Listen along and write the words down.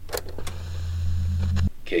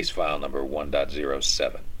case file number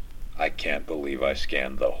 1.07. I can't believe I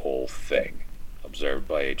scanned the whole thing. Observed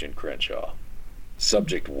by Agent Crenshaw.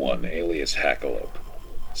 Subject 1, alias Hackalope.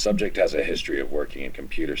 Subject has a history of working in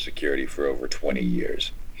computer security for over 20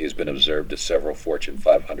 years. He has been observed at several Fortune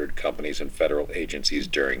 500 companies and federal agencies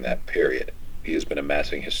during that period. He has been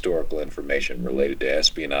amassing historical information related to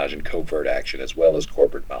espionage and covert action as well as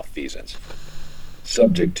corporate malfeasance.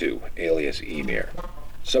 Subject 2, alias Emir.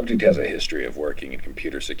 Subject has a history of working in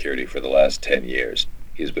computer security for the last 10 years.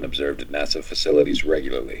 He has been observed at NASA facilities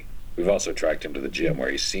regularly. We've also tracked him to the gym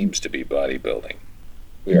where he seems to be bodybuilding.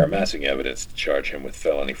 We are amassing evidence to charge him with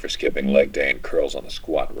felony for skipping leg day and curls on the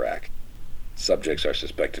squat rack. Subjects are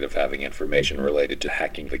suspected of having information related to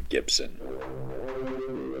hacking the Gibson.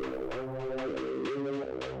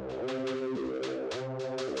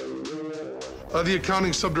 The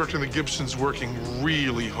accounting subdirector in the Gibson's working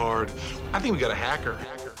really hard. I think we got a hacker.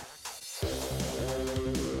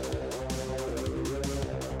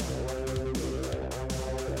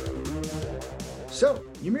 So,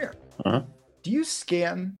 Ymir, Uh-huh. do you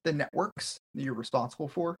scan the networks that you're responsible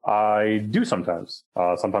for? I do sometimes.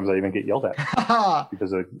 Sometimes I even get yelled at Haha.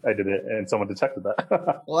 because I did it and someone detected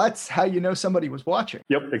that. Well, that's how you know somebody was watching.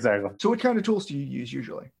 Yep, exactly. So what kind of tools do you use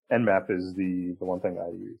usually? Nmap is the one thing I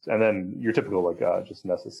use. And then your typical, just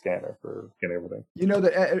Nessus scanner for scanning everything. You know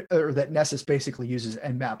that Nessus basically uses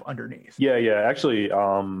Nmap underneath. Yeah. Actually,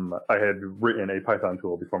 I had written a Python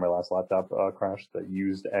tool before my last laptop crashed that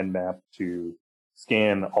used Nmap to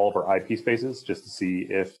scan all of our IP spaces just to see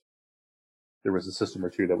if there was a system or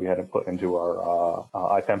two that we hadn't put into our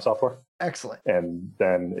IPAM software. Excellent. And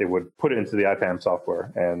then it would put it into the IPAM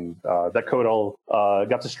software. And that code all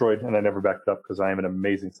got destroyed, and I never backed it up because I am an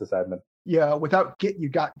amazing sysadmin. Yeah, without Git, you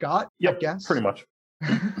got, Yep, I guess. pretty much.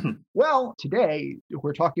 Well, today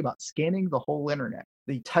we're talking about scanning the whole internet.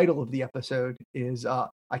 The title of the episode is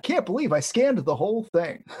I Can't Believe I Scanned the Whole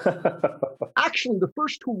Thing. Actually, the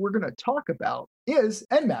first tool we're going to talk about is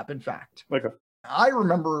Nmap, in fact. Okay. I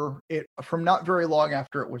remember it from not very long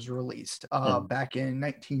after it was released, back in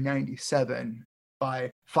 1997 by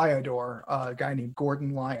Fyodor, a guy named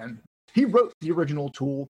Gordon Lyon. He wrote the original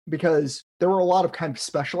tool because there were a lot of kind of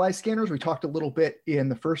specialized scanners. We talked a little bit in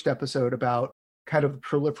the first episode about kind of the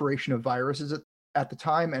proliferation of viruses at the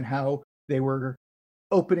time and how they were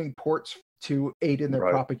opening ports to aid in their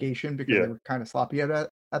propagation because they were kind of sloppy at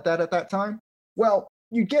that time. Well,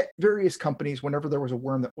 you get various companies, whenever there was a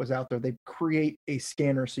worm that was out there, they create a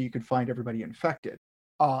scanner so you could find everybody infected.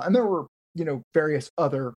 And there were, various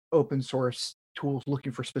other open source tools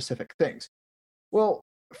looking for specific things. Well,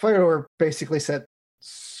 Fyodor basically said,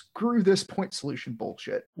 screw this point solution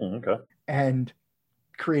bullshit. Okay. And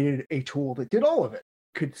created a tool that did all of it.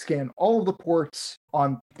 Could scan all of the ports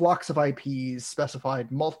on blocks of IPs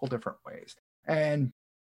specified multiple different ways. And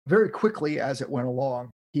very quickly, as it went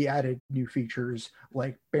along, he added new features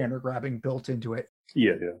like banner grabbing built into it.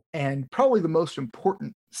 Yeah. And probably the most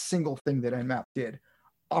important single thing that Nmap did,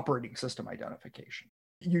 operating system identification.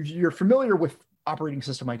 You're familiar with operating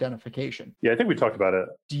system identification. Yeah, I think we talked about it.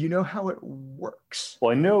 Do you know how it works?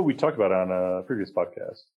 Well, I know we talked about it on a previous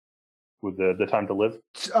podcast with the time to live.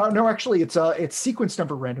 No, actually, it's sequence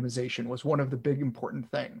number randomization was one of the big important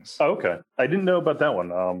things. Oh, okay. I didn't know about that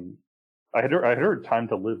one. I had heard time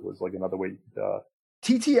to live was like another way you could,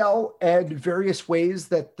 TTL and various ways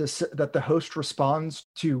that the host responds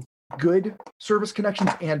to good service connections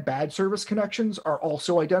and bad service connections are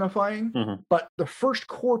also identifying. Mm-hmm. But the first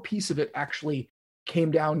core piece of it actually came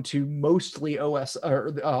down to mostly OS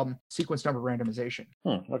or sequence number randomization.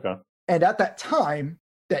 Okay. And at that time,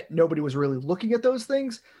 that nobody was really looking at those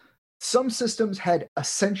things, some systems had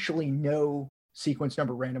essentially no sequence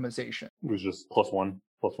number randomization. It was just +1,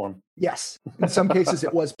 +1. Yes. In some cases,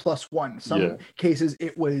 it was +1. Some cases,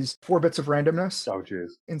 it was 4 bits of randomness. Oh,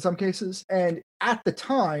 geez. In some cases. And at the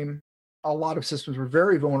time, a lot of systems were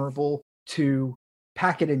very vulnerable to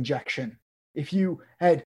packet injection. If you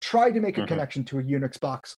had tried to make a connection to a Unix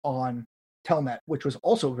box on Telnet, which was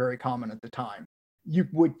also very common at the time, you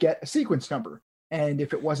would get a sequence number. And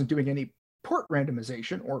if it wasn't doing any port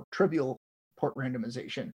randomization or trivial port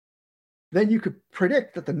randomization, then you could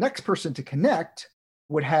predict that the next person to connect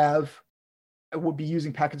would be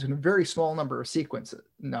using packets with a very small number of sequence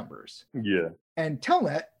numbers. Yeah. And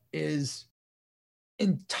Telnet is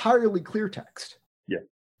entirely clear text. Yeah.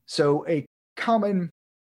 So a common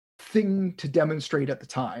thing to demonstrate at the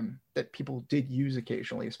time that people did use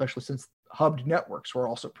occasionally, especially since hubbed networks were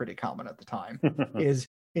also pretty common at the time, is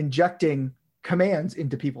injecting commands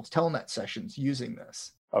into people's Telnet sessions using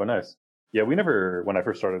this. Oh, nice. Yeah, when I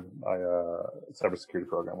first started my cybersecurity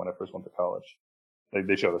program, when I first went to college,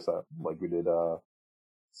 they showed us that. Like we did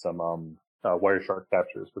some Wireshark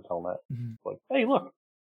captures for Telnet. Mhm. Like, hey, look,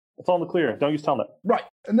 it's all in the clear. Don't use Telnet. Right.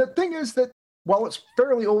 And the thing is that while it's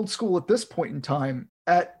fairly old school at this point in time,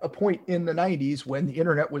 at a point in the 90s when the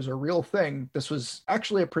internet was a real thing, this was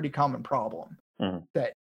actually a pretty common problem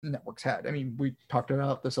that networks had. I mean, we talked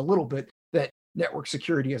about this a little bit, that network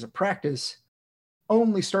security as a practice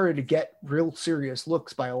only started to get real serious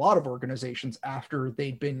looks by a lot of organizations after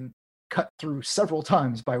they'd been cut through several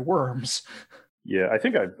times by worms. Yeah, I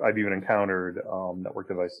think I've even encountered network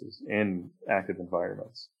devices in active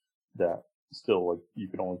environments that still, like, you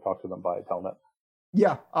could only talk to them by Telnet.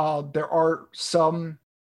 Yeah, there are some.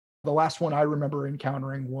 The last one I remember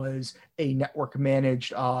encountering was a network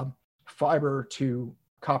managed fiber to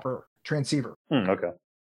copper transceiver. Okay.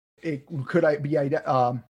 It could be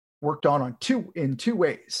worked on two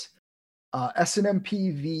ways: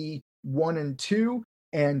 SNMP v1 and 2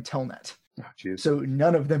 and Telnet. Oh, geez. So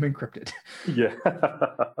none of them encrypted. Yeah.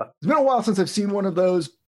 It's been a while since I've seen one of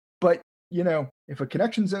those, but if a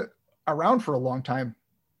connection's around for a long time,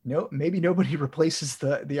 maybe nobody replaces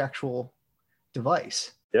the actual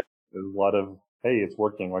device. Yeah, there's a lot of, hey, it's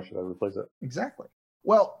working, why should I replace it? Exactly.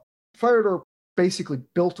 Well, FireDoor basically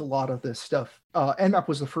built a lot of this stuff. Nmap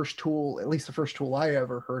was the first tool, at least the first tool I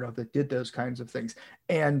ever heard of, that did those kinds of things.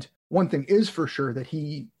 And one thing is for sure that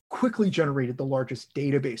he quickly generated the largest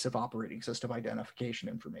database of operating system identification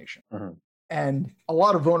information. And a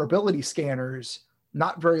lot of vulnerability scanners,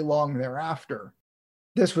 not very long thereafter,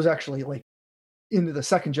 this was actually like into the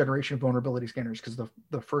second generation of vulnerability scanners, because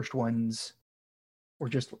the first ones were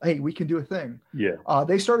just, hey, we can do a thing. Yeah.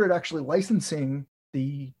 They started actually licensing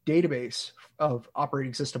the database of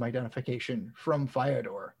operating system identification from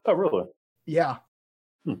FireDoor. Oh, really? Yeah.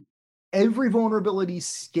 Every vulnerability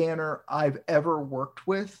scanner I've ever worked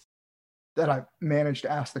with that I've managed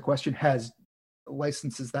to ask the question has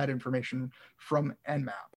licenses that information from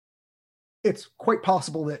Nmap. It's quite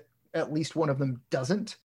possible that at least one of them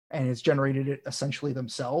doesn't and has generated it essentially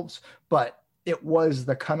themselves, but it was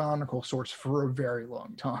the canonical source for a very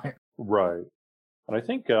long time. Right. And I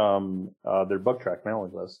think their bug track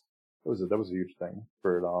mailing list, that was a huge thing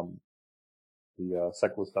for the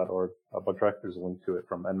seclist.org bug track. There's a link to it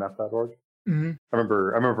from nmap.org. Mm-hmm. I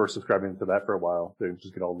remember subscribing to that for a while to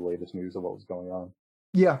just get all the latest news of what was going on.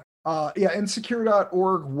 Yeah.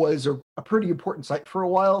 Insecure.org was a pretty important site for a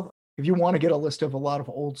while. If you want to get a list of a lot of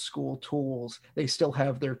old school tools, they still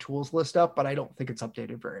have their tools list up, but I don't think it's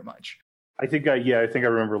updated very much. I think I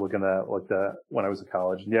remember looking at like that when I was in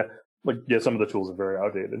college. And some of the tools are very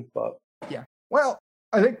outdated, but yeah. Well,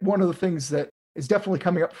 I think one of the things that is definitely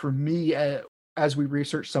coming up for me as we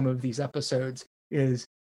research some of these episodes is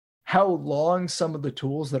how long some of the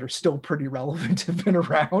tools that are still pretty relevant have been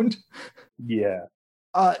around. Yeah.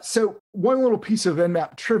 So one little piece of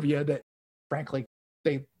Nmap trivia that, frankly,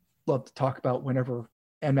 they love to talk about whenever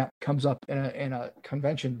Nmap comes up in a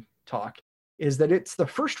convention talk is that it's the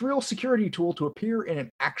first real security tool to appear in an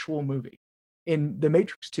actual movie. In The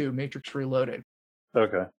Matrix 2, Matrix Reloaded.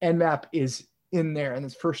 Okay. Nmap is in there, and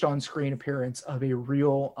it's first on-screen appearance of a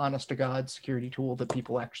real, honest-to-God security tool that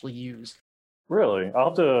people actually use. Really? I'll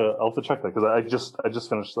have to check that, because I just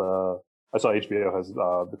finished I saw HBO has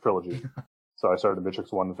the trilogy. So I started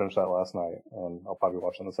Matrix 1 and finished that last night, and I'll probably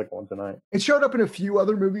watch the second one tonight. It showed up in a few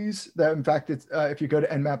other movies that, in fact, it's if you go to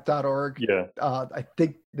nmap.org, I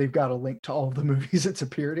think they've got a link to all of the movies it's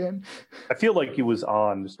appeared in. I feel like he was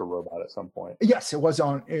on Mr. Robot at some point. Yes, it was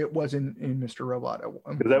in Mr. Robot.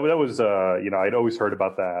 That was, I'd always heard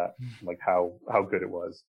about that, like how good it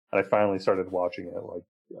was. And I finally started watching it, like,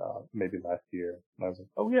 maybe last year. And I was like,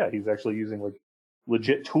 oh yeah, he's actually using, like,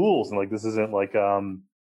 legit tools. And, like, this isn't like,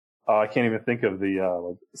 I can't even think of the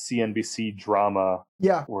like CNBC drama.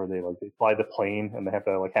 Yeah, where they fly the plane and they have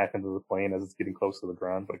to like hack into the plane as it's getting close to the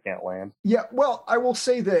ground, but it can't land. Yeah, well, I will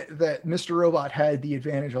say that Mr. Robot had the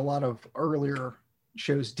advantage a lot of earlier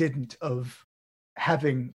shows didn't, of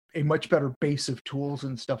having a much better base of tools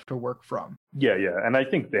and stuff to work from. Yeah, and I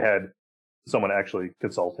think they had someone actually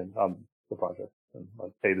consulting on the project and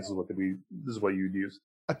like, hey, this is what you'd use.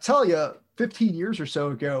 I tell you, 15 years or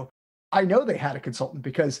so ago, I know they had a consultant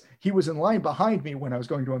because he was in line behind me when I was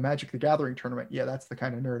going to a Magic the Gathering tournament. Yeah, that's the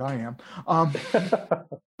kind of nerd I am.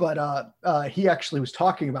 But he actually was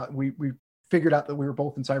talking about, we figured out that we were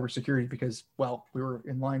both in cybersecurity because, well, we were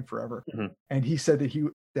in line forever. Mm-hmm. And he said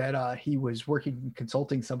that he was working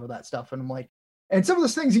consulting some of that stuff. And I'm like, and some of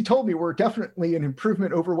those things he told me were definitely an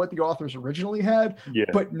improvement over what the authors originally had,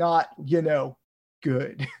 but not,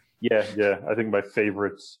 good. Yeah. I think my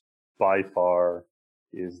favorites by far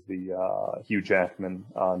is the Hugh Jackman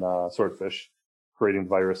on Swordfish, creating the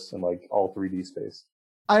virus in like all 3D space.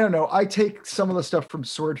 I don't know. I take some of the stuff from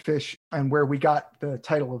Swordfish and where we got the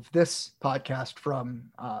title of this podcast from,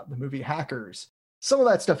 the movie Hackers. Some of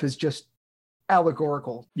that stuff is just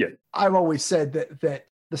allegorical. Yeah. I've always said that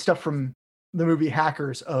the stuff from the movie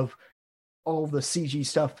Hackers of all the CG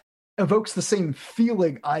stuff evokes the same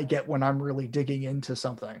feeling I get when I'm really digging into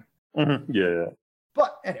something. Mm-hmm. Yeah.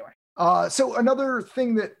 But anyway, so another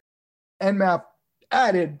thing that Nmap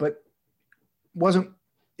added, but wasn't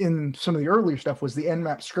in some of the earlier stuff, was the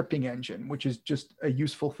Nmap scripting engine, which is just a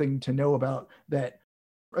useful thing to know about, that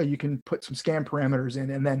you can put some scan parameters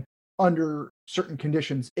in, and then under certain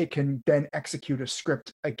conditions, it can then execute a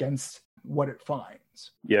script against what it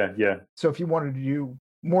finds. Yeah. So if you wanted to do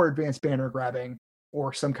more advanced banner grabbing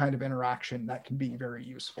or some kind of interaction, that can be very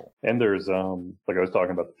useful. And there's, like I was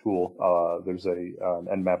talking about the tool, there's an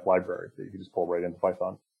Nmap library that you can just pull right into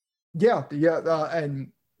Python. Yeah,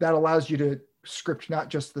 and that allows you to script not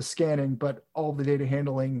just the scanning, but all the data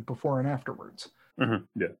handling before and afterwards. Mm-hmm.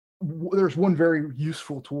 Yeah. There's one very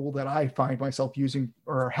useful tool that I find myself using,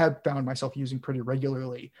 or have found myself using pretty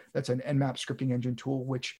regularly. That's an Nmap scripting engine tool,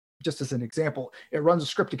 which, just as an example, it runs a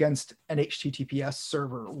script against an HTTPS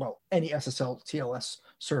server, well, any SSL TLS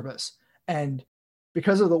service. And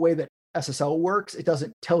because of the way that SSL works, it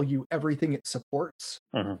doesn't tell you everything it supports.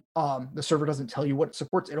 Mm-hmm. The server doesn't tell you what it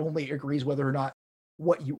supports. It only agrees whether or not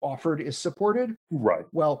what you offered is supported. Right.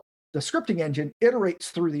 Well, the scripting engine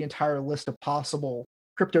iterates through the entire list of possible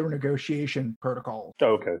crypto negotiation protocols.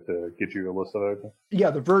 Oh, okay, to get you a list of everything.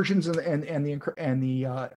 Yeah, the versions and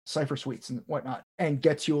the cipher suites and whatnot, and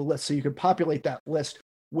gets you a list, so you can populate that list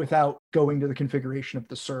without going to the configuration of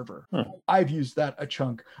the server. I've used that a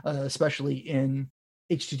chunk, especially in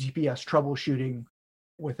HTTPS troubleshooting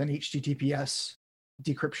with an HTTPS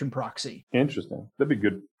decryption proxy. Interesting. That'd be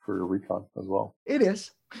good for recon as well. It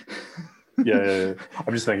is. Yeah.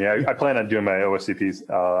 I'm just thinking, I plan on doing my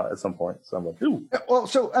OSCPs at some point. So I'm like, ooh. Well,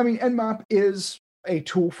 so, I mean, Nmap is a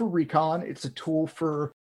tool for recon. It's a tool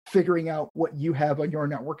for figuring out what you have on your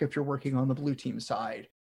network if you're working on the blue team side.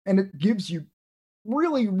 And it gives you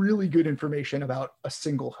really, really good information about a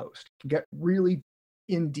single host. It can get really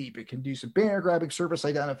in deep. It can do some banner grabbing, service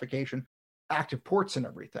identification, active ports, and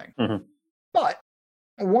everything. Mm-hmm. But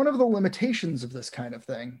one of the limitations of this kind of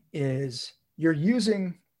thing is you're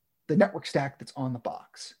using the network stack that's on the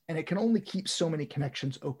box, and it can only keep so many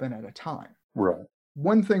connections open at a time. Right.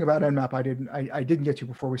 One thing about Nmap I didn't get to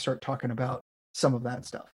before we start talking about some of that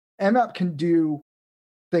stuff. Nmap can do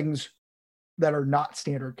things that are not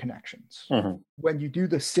standard connections. Mm-hmm. When you do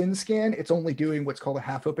the SYN scan, it's only doing what's called a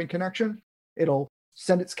half open connection. It'll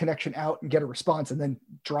send its connection out and get a response and then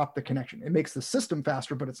drop the connection. It makes the system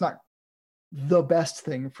faster, but it's not the best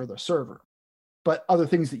thing for the server. But other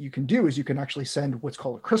things that you can do is you can actually send what's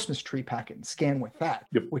called a Christmas tree packet and scan with that,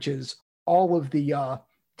 yep, which is all of the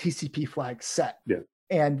TCP flags set. Yeah.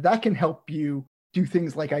 And that can help you do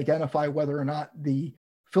things like identify whether or not the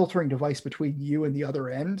filtering device between you and the other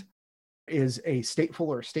end is a stateful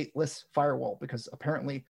or stateless firewall, because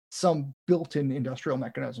apparently some built-in industrial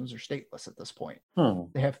mechanisms are stateless at this point.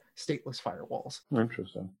 They have stateless firewalls.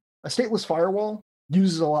 Interesting. A stateless firewall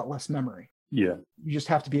uses a lot less memory. Yeah. You just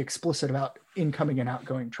have to be explicit about incoming and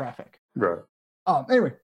outgoing traffic. Right.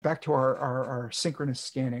 Anyway, back to our synchronous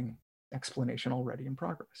scanning explanation already in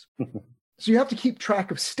progress. So you have to keep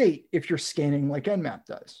track of state if you're scanning like Nmap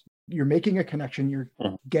does. You're making a connection, you're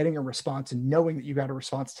getting a response, and knowing that you got a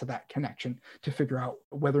response to that connection to figure out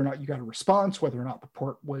whether or not you got a response, whether or not the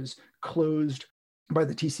port was closed by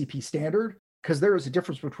the TCP standard, because there is a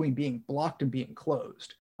difference between being blocked and being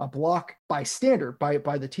closed. A block by standard, by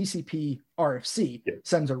the TCP RFC,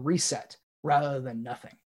 sends a reset rather than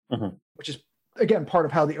nothing, which is, again, part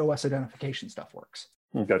of how the OS identification stuff works.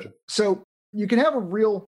 Gotcha. So you can have a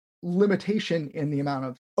real limitation in the amount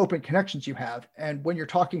of open connections you have. And when you're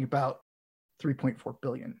talking about 3.4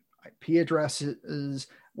 billion IP addresses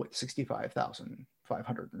with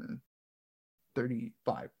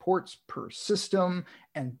 65,535 ports per system,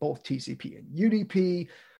 and both TCP and UDP,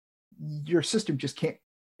 your system just can't.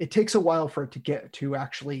 It takes a while for it to get to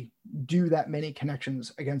actually do that many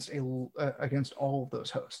connections against against all of those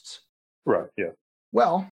hosts. Right. Yeah.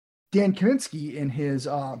 Well, Dan Kaminsky, in his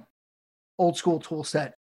old school tool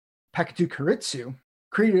set, Paketu Keiritsu,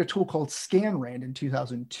 created a tool called ScanRand in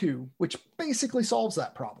 2002, which basically solves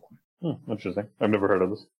that problem. Interesting. I've never heard of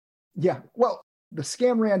this. Yeah. Well, the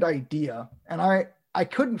ScanRand idea, and I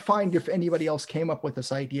couldn't find if anybody else came up with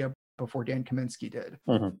this idea before Dan Kaminsky did.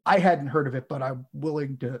 I hadn't heard of it, but I'm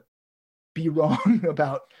willing to be wrong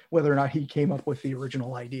about whether or not he came up with the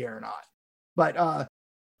original idea or not. But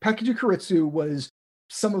Paketu Keiritsu was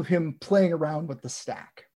some of him playing around with the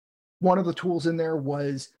stack. One of the tools in there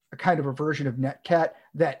was a kind of a version of Netcat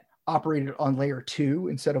that operated on layer 2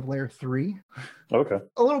 instead of layer 3. Okay.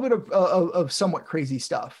 A little bit of somewhat crazy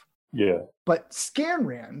stuff. Yeah. But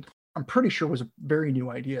ScanRand, I'm pretty sure, was a very new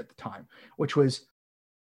idea at the time, which was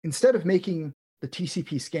instead of making the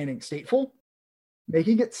TCP scanning stateful,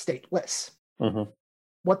 making it stateless. Mm-hmm.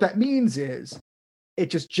 What that means is it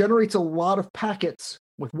just generates a lot of packets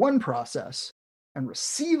with one process and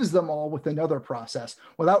receives them all with another process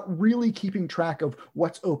without really keeping track of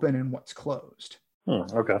what's open and what's closed.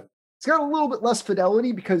 Okay. It's got a little bit less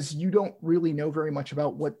fidelity because you don't really know very much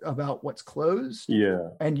about what's closed. Yeah.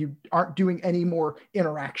 And you aren't doing any more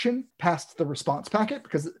interaction past the response packet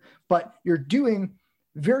but you're doing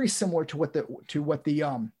very similar to what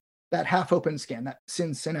the that half open scan, that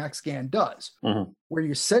SYN-SYNAC scan does, Mm-hmm. where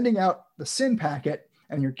you're sending out the SYN packet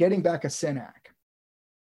and you're getting back a SYNAC.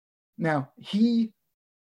 Now, he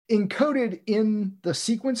encoded in the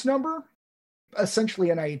sequence number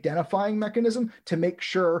essentially an identifying mechanism to make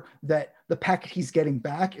sure that the packet he's getting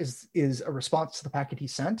back is a response to the packet he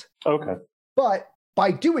sent. Okay. But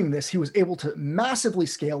by doing this, he was able to massively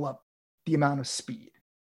scale up the amount of speed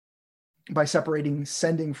by separating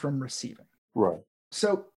sending from receiving. Right.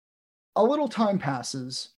 So a little time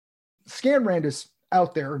passes. ScanRand is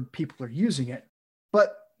out there and people are using it.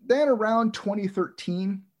 But then around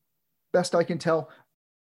 2013, best I can tell,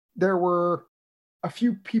 there were a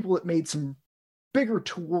few people that made some bigger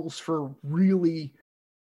tools for really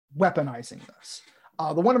weaponizing this.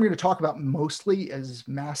 The one I'm going to talk about mostly is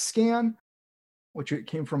MassScan, which it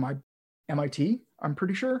came from MIT, I'm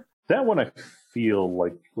pretty sure. That one I feel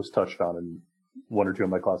like was touched on in one or two of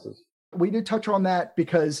my classes. We did touch on that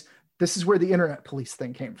because this is where the internet police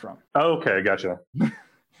thing came from. Okay, gotcha.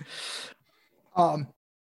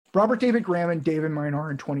 Robert David Graham and David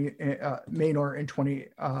Maynor in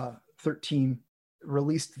 2013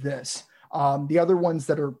 released this. The other ones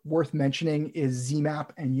that are worth mentioning is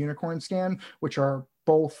ZMAP and Unicorn Scan, which are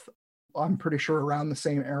both, I'm pretty sure, around the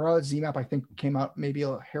same era. ZMAP, I think, came out maybe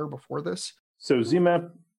a hair before this. So ZMAP,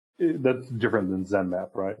 that's different than ZenMap,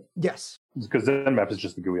 right? Yes. Because ZenMap is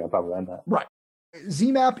just the GUI on top of NMAP. Right.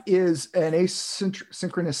 ZMAP is an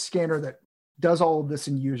asynchronous scanner that does all of this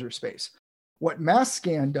in user space. What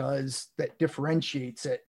MassScan does that differentiates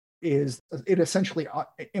it is it essentially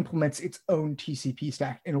implements its own TCP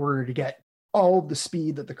stack in order to get all of the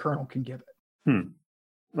speed that the kernel can give it.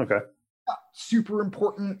 Okay. Super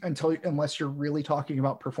important unless you're really talking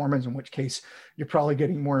about performance, in which case you're probably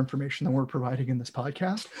getting more information than we're providing in this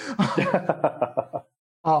podcast.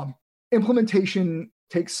 Implementation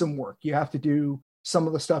takes some work. You have to do some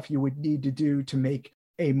of the stuff you would need to do to make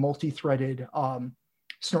a multi-threaded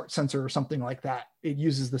snort sensor or something like that. It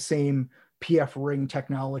uses the same PF ring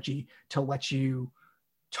technology to let you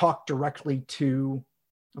talk directly to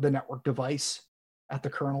the network device at the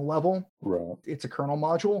kernel level. Right. It's a kernel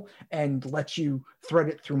module and lets you thread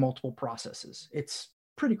it through multiple processes. It's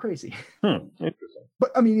pretty crazy. Interesting.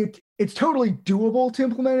 But I mean, it's totally doable to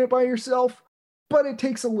implement it by yourself, but it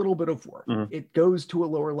takes a little bit of work. Mm-hmm. It goes to a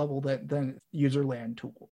lower level than user land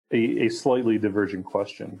tool. A slightly divergent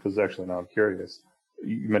question, because actually now I'm curious.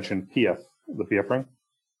 You mentioned PF, the PF ring.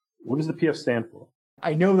 What does the PF stand for?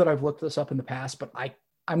 I know that I've looked this up in the past, but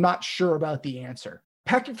I'm not sure about the answer.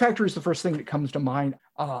 Packet Factory is the first thing that comes to mind.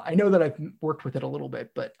 I know that I've worked with it a little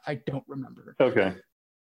bit, but I don't remember. Okay.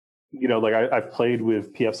 I've played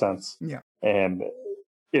with PFSense. Yeah. And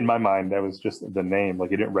in my mind, that was just the name.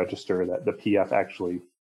 Like, it didn't register that the PF actually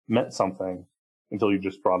meant something until you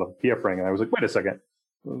just brought up a PF ring. And I was like, wait a second.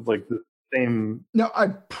 It was like the same. No,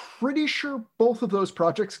 I'm pretty sure both of those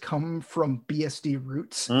projects come from BSD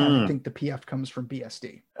roots. And I think the PF comes from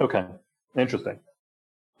BSD. Okay. Interesting.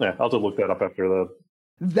 Yeah, I'll have to look that up after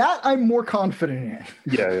that I'm more confident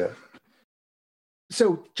in. Yeah.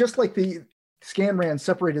 So just like the ScanRand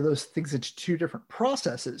separated those things into two different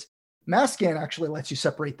processes, MassScan actually lets you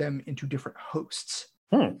separate them into different hosts.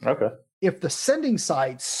 Okay. If the sending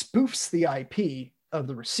side spoofs the IP of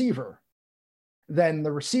the receiver, then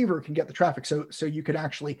the receiver can get the traffic. So you could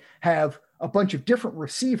actually have a bunch of different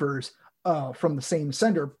receivers from the same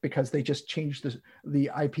sender because they just changed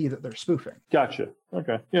the IP that they're spoofing. Gotcha.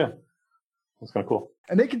 Okay. Yeah. That's kind of cool.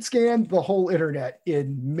 And they can scan the whole internet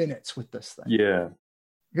in minutes with this thing. Yeah.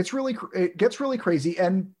 It gets really crazy.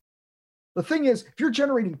 And the thing is, if you're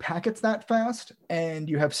generating packets that fast and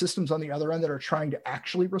you have systems on the other end that are trying to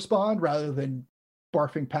actually respond rather than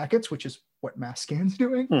barfing packets, which is what MassScan's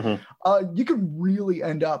doing, you could really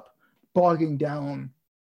end up bogging down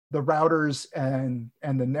the routers and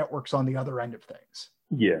the networks on the other end of things.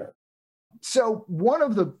 Yeah. So one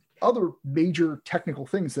of the other major technical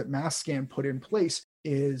things that MassScan put in place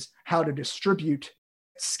is how to distribute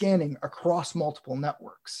scanning across multiple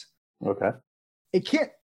networks. Okay. It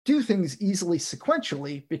can't do things easily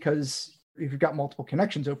sequentially because if you've got multiple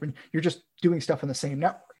connections open, you're just doing stuff in the same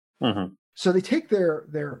network. Mm-hmm. So they take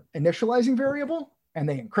their initializing variable and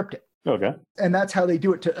they encrypt it. Okay. And that's how they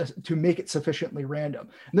do it to make it sufficiently random.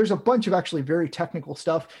 And there's a bunch of actually very technical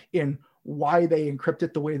stuff in why they encrypt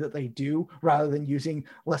it the way that they do, rather than using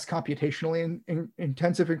less computationally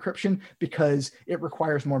intensive encryption, because it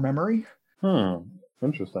requires more memory.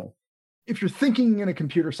 Interesting. If you're thinking in a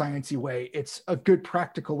computer sciencey way, it's a good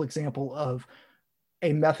practical example of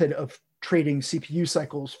a method of trading CPU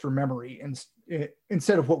cycles for memory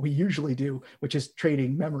instead of what we usually do, which is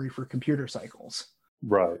trading memory for computer cycles.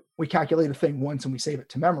 Right. We calculate a thing once and we save it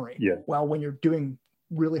to memory. Yeah. Well, when you're doing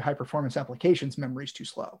really high performance applications, memory is too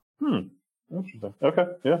slow. Interesting. Okay.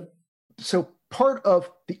 Yeah. So part of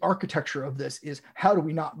the architecture of this is how do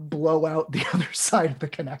we not blow out the other side of the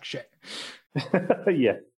connection?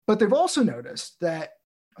 Yeah. But they've also noticed that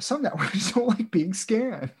some networks don't like being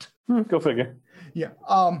scanned. Go figure. Yeah.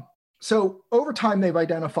 So over time, they've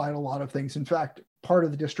identified a lot of things. In fact, part of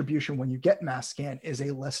the distribution when you get mass scan is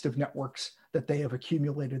a list of networks that they have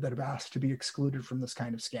accumulated that have asked to be excluded from this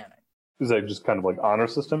kind of scanning. Is that just kind of like honor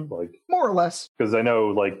system? Like, more or less. Because I know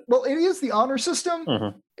like... Well, it is the honor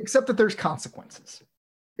system, except that there's consequences.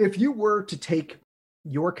 If you were to take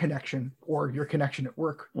your connection or your connection at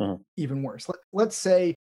work, even worse. Let's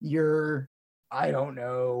say you're, I don't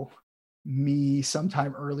know, me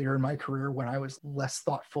sometime earlier in my career when I was less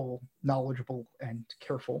thoughtful, knowledgeable, and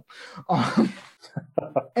careful.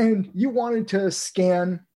 And you wanted to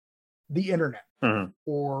scan the internet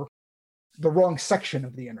or the wrong section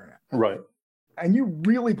of the internet. Right. And you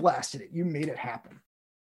really blasted it. You made it happen.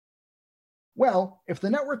 Well, if the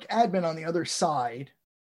network admin on the other side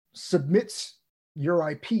submits your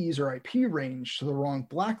IPs or IP range to the wrong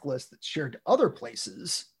blacklist that's shared to other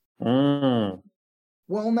places, well,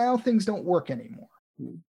 now things don't work anymore.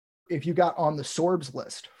 If you got on the Sorbs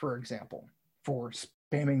list, for example, for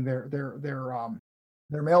spamming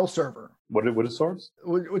their mail server. What is Sorbs?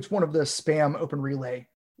 It's one of the spam open relay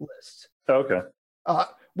lists. Okay.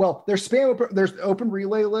 Well, there's open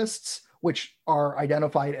relay lists, which are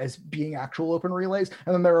identified as being actual open relays.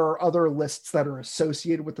 And then there are other lists that are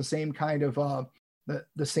associated with the same kind of,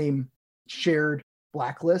 the same shared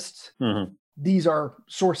blacklists. These are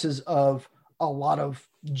sources of a lot of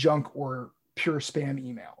junk or pure spam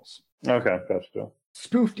emails. Okay, gotcha.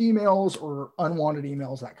 Spoofed emails or unwanted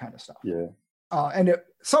emails, that kind of stuff. Yeah. And at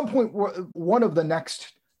some point, one of the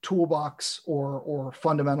next toolbox or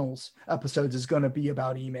fundamentals episodes is going to be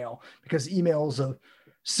about email, because email is a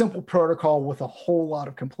simple protocol with a whole lot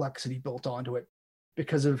of complexity built onto it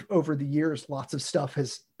because of over the years lots of stuff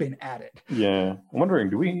has been added. Yeah, I'm wondering,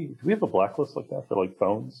 do we have a blacklist like that for like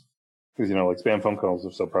phones? Because like spam phone calls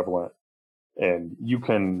are so prevalent, and you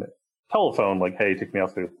can tell a phone like, hey, take me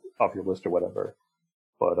off your list or whatever.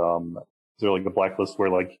 But is there like a blacklist where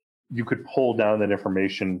like you could pull down that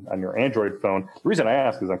information on your Android phone? The reason I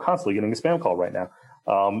ask is I'm constantly getting a spam call right now.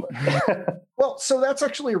 Well, so that's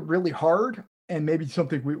actually really hard, and maybe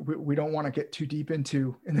something we don't want to get too deep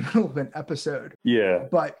into in the middle of an episode. Yeah.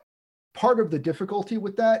 But part of the difficulty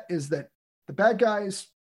with that is that the bad guys,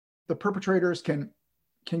 the perpetrators, can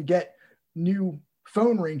get new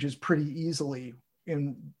phone ranges pretty easily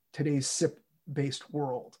in today's SIP-based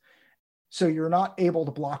world. So you're not able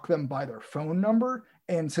to block them by their phone number.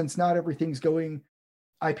 And since not everything's going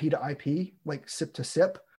IP to IP, like SIP to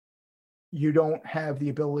SIP, you don't have the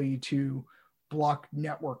ability to block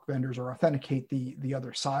network vendors or authenticate the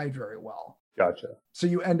other side very well. Gotcha. So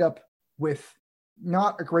you end up with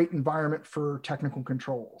not a great environment for technical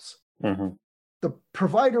controls. The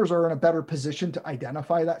providers are in a better position to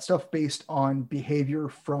identify that stuff based on behavior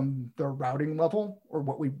from the routing level, or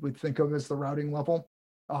what we would think of as the routing level.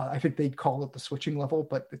 I think they'd call it the switching level,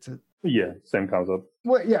 but it's same concept.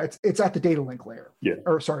 Well, yeah, it's at the data link layer. Yeah.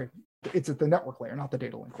 Or sorry, it's at the network layer, not the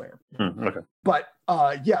data link layer. Okay. But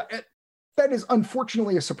that is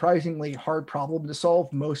unfortunately a surprisingly hard problem to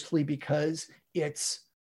solve, mostly because it's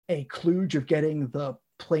a kludge of getting the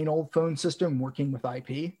plain old phone system working with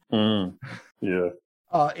IP. Yeah.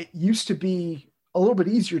 It used to be a little bit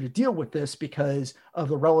easier to deal with this because of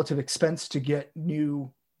the relative expense to get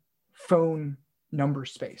new phone number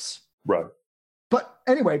space. Right. But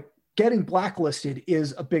anyway, getting blacklisted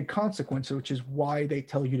is a big consequence, which is why they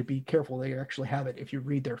tell you to be careful. They actually have it if you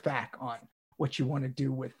read their FAQ on what you want to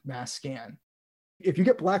do with mass scan. If you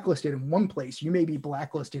get blacklisted in one place, you may be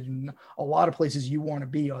blacklisted in a lot of places you want to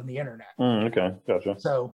be on the internet. Okay, gotcha.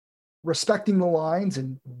 So respecting the lines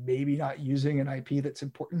and maybe not using an IP that's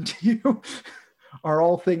important to you are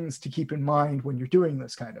all things to keep in mind when you're doing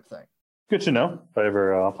this kind of thing. Good to know if I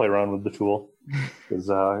ever play around with the tool, because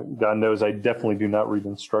God knows I definitely do not read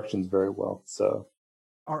instructions very well. So,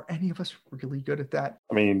 are any of us really good at that?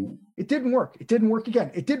 I mean, it didn't work. It didn't work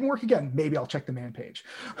again. It didn't work again. Maybe I'll check the man page.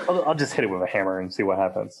 I'll just hit it with a hammer and see what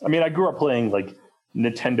happens. I mean, I grew up playing like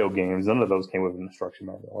Nintendo games. None of those came with an instruction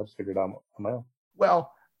manual. I just figured it out on my own.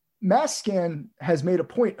 Well, MassScan has made a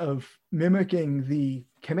point of mimicking the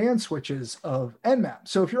command switches of Nmap.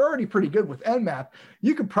 So if you're already pretty good with Nmap,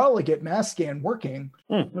 you could probably get MassScan working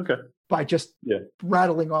by just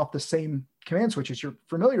rattling off the same command switches you're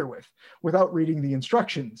familiar with without reading the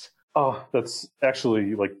instructions. Oh, that's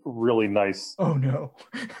actually like really nice. Oh no.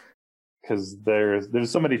 Because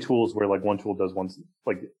there's so many tools where like one tool does one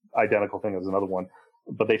like identical thing as another one,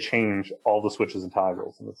 but they change all the switches and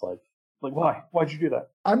toggles, and it's like why? Why'd you do that?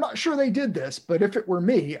 I'm not sure they did this, but if it were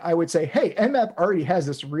me, I would say, hey, Nmap already has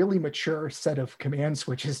this really mature set of command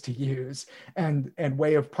switches to use and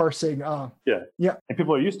way of parsing. Yeah. And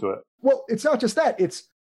people are used to it. Well, it's not just that. It's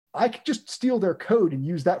I could just steal their code and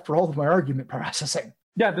use that for all of my argument processing.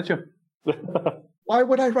 Yeah, that's true. Why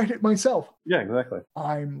would I write it myself? Yeah, exactly.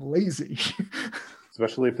 I'm lazy.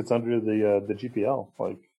 Especially if it's under the GPL.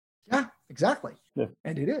 Yeah, exactly. Yeah.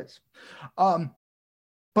 And it is.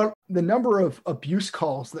 But the number of abuse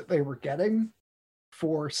calls that they were getting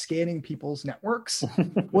for scanning people's networks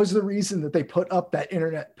was the reason that they put up that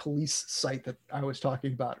internet police site that I was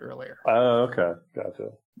talking about earlier. Oh, okay.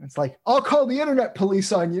 Gotcha. It's like, I'll call the internet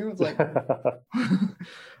police on you. It's like,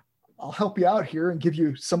 I'll help you out here and give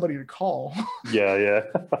you somebody to call. Yeah.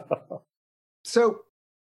 So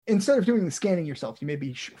instead of doing the scanning yourself, you may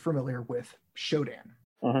be familiar with Shodan.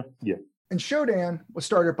 Yeah. And Shodan was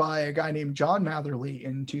started by a guy named John Matherly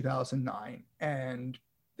in 2009, and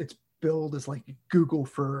it's billed as like Google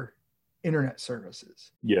for internet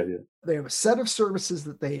services. Yeah. They have a set of services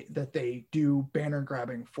that they do banner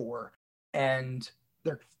grabbing for, and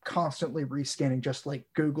they're constantly rescanning, just like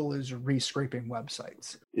Google is rescraping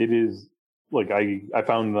websites. It is like I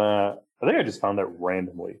found that. I think I just found that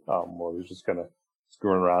randomly. While I was just kind of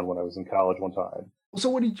screwing around when I was in college one time. So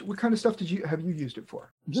what kind of stuff have you used it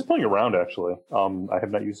for? Just playing around, actually. I have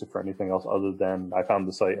not used it for anything else other than I found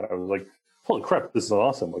the site and I was like, holy crap, this is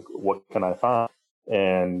awesome. Like, what can I find?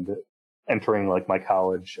 And entering like my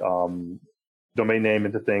college domain name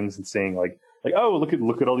into things and seeing like, oh,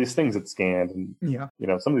 look at all these things it scanned. And,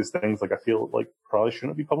 some of these things, like, I feel like probably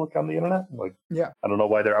shouldn't be public on the internet. Like, I don't know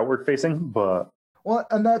why they're outward facing, but. Well,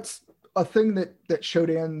 and that's a thing that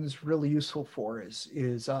Shodan's really useful for is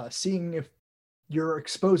seeing if you're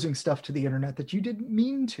exposing stuff to the internet that you didn't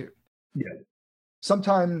mean to. Yeah.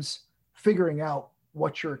 Sometimes figuring out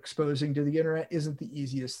what you're exposing to the internet isn't the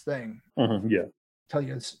easiest thing. Yeah. Tell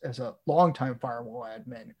you as a longtime firewall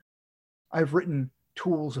admin, I've written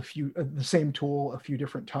tools the same tool a few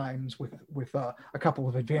different times with a couple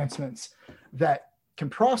of advancements that can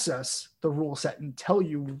process the rule set and tell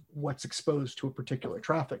you what's exposed to a particular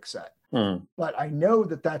traffic set. But I know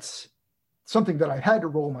that that's something that I've had to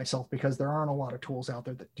roll myself because there aren't a lot of tools out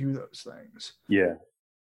there that do those things. Yeah.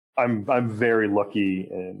 I'm very lucky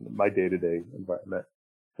in my day-to-day environment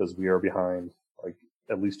because we are behind like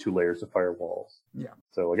at least 2 layers of firewalls. Yeah.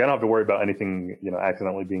 So like I don't have to worry about anything,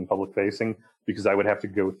 accidentally being public facing because I would have to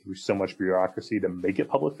go through so much bureaucracy to make it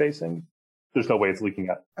public facing. There's no way it's leaking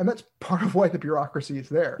out. And that's part of why the bureaucracy is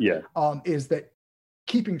there. Yeah. Is that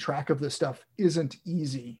keeping track of this stuff isn't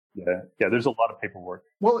easy. Yeah. Yeah. There's a lot of paperwork.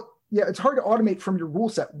 Well, yeah, it's hard to automate from your rule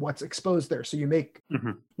set what's exposed there. So you make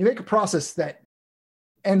a process that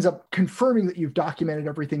ends up confirming that you've documented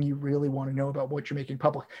everything you really want to know about what you're making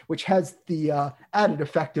public, which has the added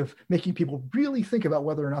effect of making people really think about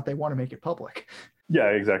whether or not they want to make it public. Yeah,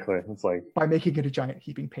 exactly. It's like by making it a giant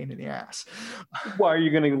heaping pain in the ass. Why are you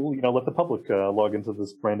going to, let the public log into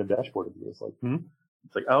this random dashboard of yours? Like,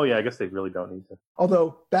 It's like, oh yeah, I guess they really don't need to.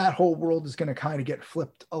 Although that whole world is going to kind of get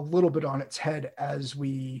flipped a little bit on its head as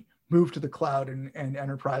we move to the cloud and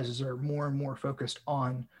enterprises are more and more focused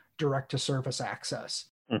on direct to service access.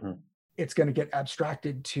 It's going to get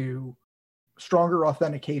abstracted to stronger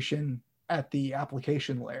authentication at the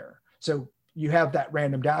application layer. So you have that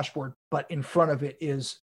random dashboard, but in front of it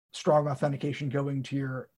is strong authentication going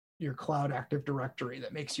to your cloud Active Directory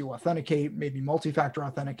that makes you authenticate, maybe multi-factor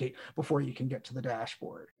authenticate before you can get to the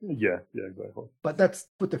dashboard. Yeah, exactly. But that's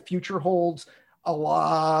what the future holds. A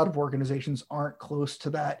lot of organizations aren't close to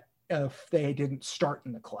that if they didn't start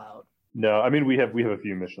in the cloud. No, I mean, we have a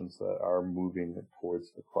few missions that are moving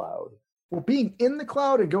towards the cloud. Well, being in the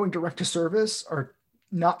cloud and going direct to service are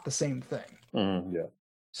not the same thing. Yeah.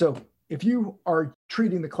 So if you are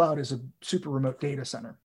treating the cloud as a super remote data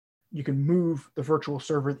center, you can move the virtual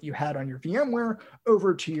server that you had on your VMware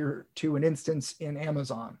over to an instance in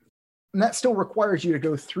Amazon. And that still requires you to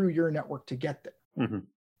go through your network to get there. Mm-hmm.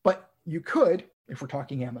 But you could, if we're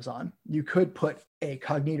talking Amazon, you could put a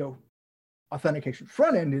Cognito authentication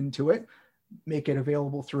front end into it, make it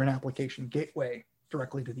available through an application gateway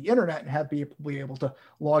directly to the internet, and have people be able to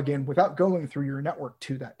log in without going through your network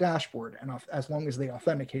to that dashboard. And as long as they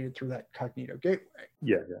authenticated through that Cognito gateway.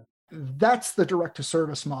 Yeah. That's the direct to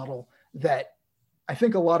service model that I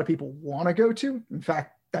think a lot of people want to go to. In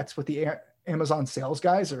fact, that's what the Amazon sales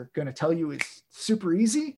guys are going to tell you is super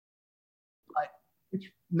easy, but it's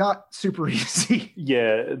not super easy.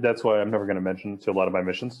 Yeah, that's why I'm never going to mention to a lot of my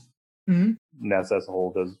missions. Mm-hmm. NASA as a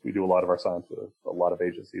whole we do a lot of our science with a lot of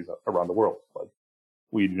agencies around the world. Like,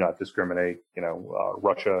 we do not discriminate,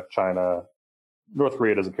 Russia, China, North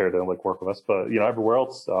Korea doesn't care to work with us, but everywhere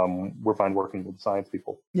else, we're fine working with science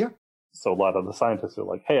people. Yeah. So a lot of the scientists are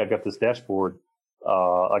like, hey, I got this dashboard.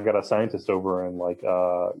 I got a scientist over in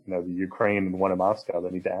the Ukraine and one in Moscow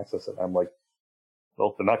that need to access it. I'm like,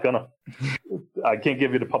 well, they're not gonna. I can't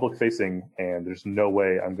give you the public facing, and there's no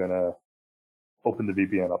way I'm gonna open the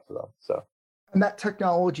VPN up to them. So. And that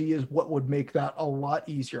technology is what would make that a lot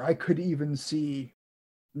easier. I could even see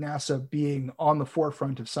NASA being on the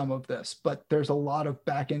forefront of some of this, but there's a lot of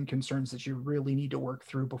back-end concerns that you really need to work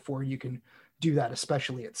through before you can do that,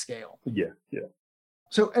 especially at scale. Yeah.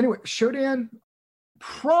 So anyway, Shodan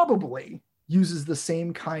probably uses the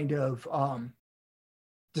same kind of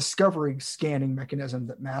discovery scanning mechanism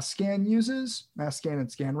that Mastscan and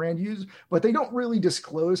ScanRand use, but they don't really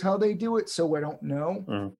disclose how they do it, so I don't know.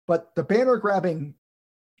 Mm. But the banner grabbing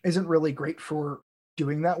isn't really great for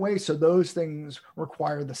doing that way, so those things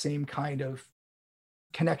require the same kind of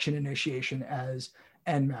connection initiation as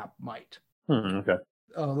Nmap might. Okay.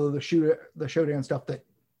 Although the Shodan stuff that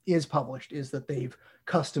is published is that they've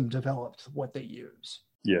custom developed what they use.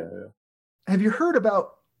 Yeah. Have you heard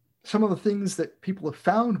about some of the things that people have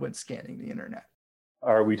found when scanning the internet?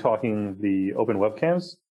 Are we talking the open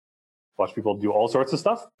webcams? Watch people do all sorts of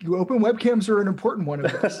stuff? Open webcams are an important one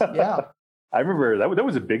of this. Yeah. I remember that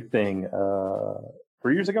was a big thing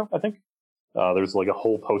 3 years ago, I think. There's a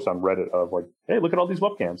whole post on Reddit of hey, look at all these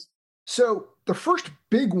webcams. So the first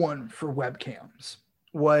big one for webcams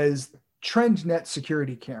was TrendNet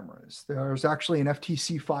security cameras. There's actually an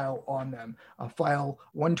FTC file on them, file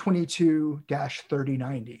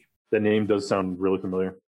 122-3090. The name does sound really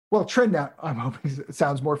familiar. Well, TrendNet, I'm hoping it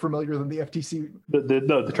sounds more familiar than the FTC.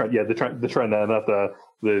 The trend, yeah, the TrendNet, not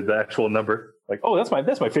the actual number. That's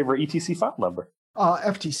my favorite ETC file number.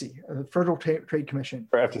 FTC, Federal Trade Commission.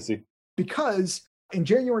 Or FTC. Because in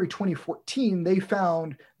January 2014, they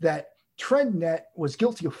found that TrendNet was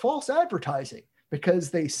guilty of false advertising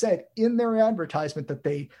because they said in their advertisement that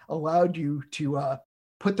they allowed you to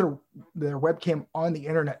put their webcam on the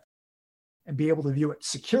internet and be able to view it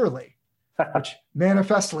securely, which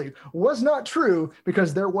manifestly was not true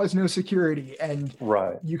because there was no security, and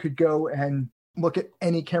you could go and look at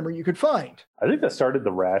any camera you could find. I think that started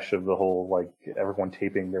the rash of the whole everyone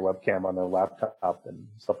taping their webcam on their laptop and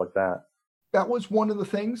stuff like that. That was one of the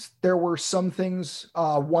things. There were some things.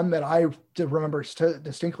 One that I remember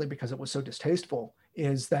distinctly because it was so distasteful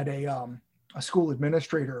is that a school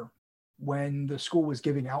administrator, when the school was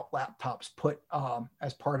giving out laptops, put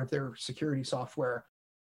as part of their security software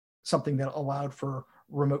something that allowed for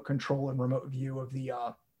remote control and remote view of the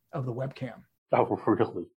webcam. Oh,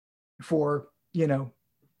 really? For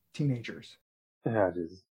teenagers. Yeah,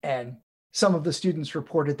 Jesus. And some of the students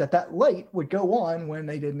reported that light would go on when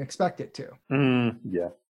they didn't expect it to. Yeah.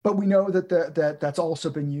 But we know that that's also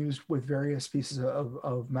been used with various pieces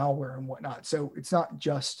of malware and whatnot. So it's not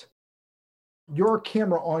just your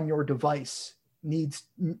camera on your device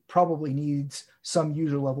probably needs some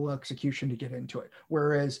user level execution to get into it.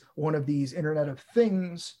 Whereas one of these Internet of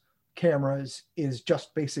Things cameras is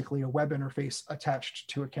just basically a web interface attached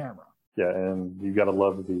to a camera. Yeah, and you got to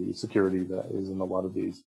love the security that is in a lot of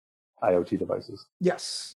these IoT devices.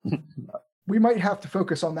 Yes. We might have to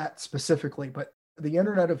focus on that specifically, but the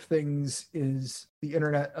Internet of Things is the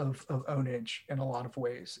Internet of ownage in a lot of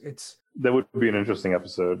ways. That would be an interesting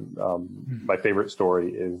episode. My favorite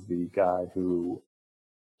story is the guy who,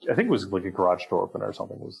 I think it was a garage door opener or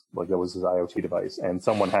something, that was his IoT device, and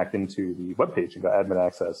someone hacked into the webpage and got admin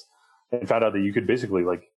access and found out that you could basically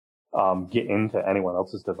get into anyone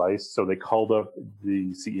else's device. So they called up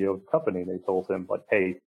the CEO of the company and they told him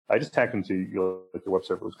hey, I just hacked into your web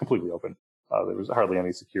server. It was completely open. There was hardly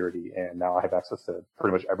any security, and now I have access to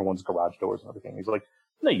pretty much everyone's garage doors and everything. He's like,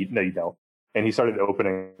 no, you don't. And he started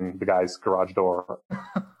opening the guy's garage door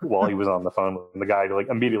while he was on the phone. And the guy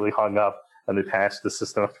immediately hung up and they patched the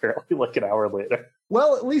system apparently like an hour later.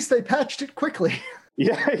 Well, at least they patched it quickly.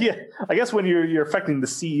 Yeah. I guess when you're affecting the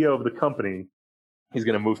CEO of the company, he's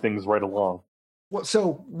going to move things right along. Well,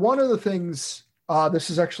 so one of the things, this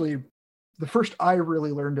is actually the first I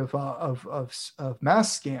really learned of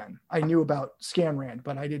mass scan. I knew about ScanRand,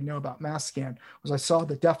 but I didn't know about mass scan. Was I saw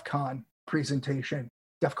the DEF CON presentation,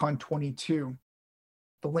 DEF CON 22.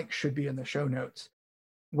 The link should be in the show notes,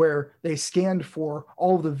 where they scanned for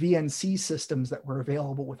all of the VNC systems that were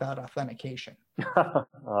available without authentication.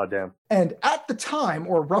 Oh, damn. And at the time,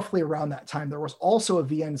 or roughly around that time, there was also a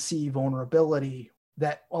VNC vulnerability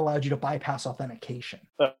that allowed you to bypass authentication.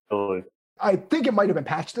 Totally. I think it might have been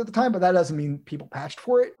patched at the time, but that doesn't mean people patched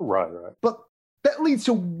for it. Right. But that leads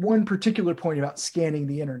to one particular point about scanning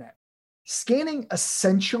the internet. Scanning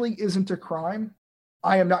essentially isn't a crime.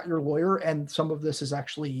 I am not your lawyer, and some of this is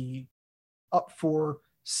actually up for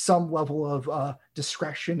some level of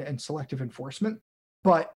discretion and selective enforcement.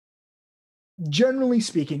 But generally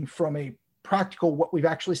speaking, from a practical, what we've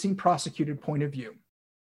actually seen prosecuted point of view,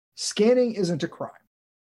 scanning isn't a crime.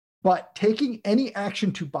 But taking any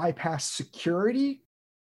action to bypass security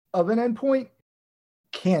of an endpoint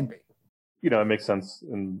can be. It makes sense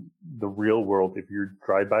in the real world. If you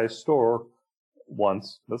drive by a store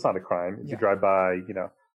once, that's not a crime. If you drive by,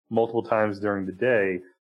 multiple times during the day,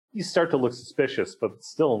 you start to look suspicious, but it's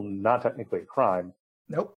still not technically a crime.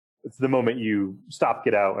 Nope. It's the moment you stop,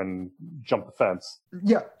 get out, and jump the fence.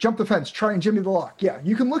 Yeah, jump the fence, try and jimmy the lock. Yeah,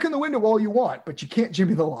 you can look in the window all you want, but you can't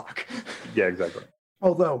jimmy the lock. Yeah, exactly.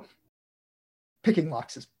 Although, picking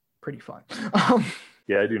locks is pretty fun.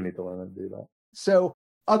 Yeah, I do need to learn how to do that. So,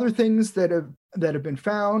 other things that have been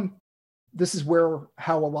found, this is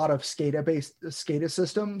how a lot of SCADA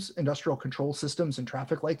systems, industrial control systems, and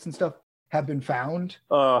traffic lights and stuff have been found.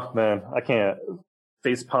 Oh, man, I can't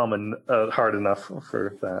facepalm hard enough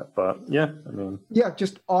for that. But yeah, Yeah,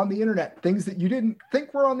 just on the internet. Things that you didn't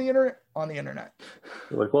think were on the internet.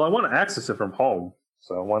 You're like, well, I want to access it from home,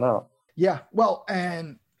 so why not? Yeah, well,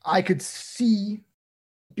 and I could see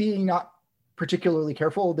being not particularly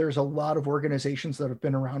careful. There's a lot of organizations that have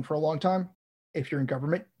been around for a long time. If you're in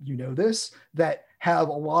government, you know this, that have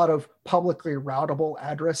a lot of publicly routable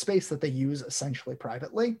address space that they use essentially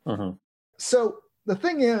privately. Mm-hmm. So the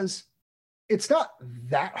thing is, it's not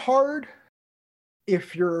that hard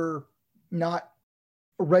if you're not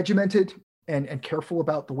regimented and careful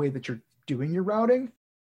about the way that you're doing your routing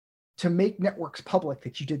to make networks public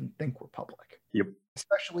that you didn't think were public. Yep.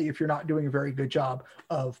 Especially if you're not doing a very good job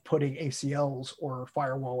of putting ACLs or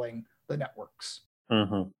firewalling the networks.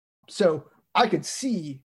 Mm-hmm. So I could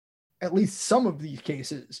see at least some of these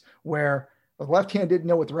cases where the left hand didn't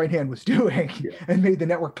know what the right hand was doing and made the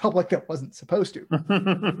network public that wasn't supposed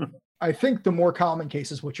to. I think the more common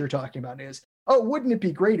cases, what you're talking about is, oh, wouldn't it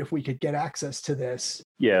be great if we could get access to this?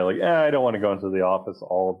 Yeah, like, I don't want to go into the office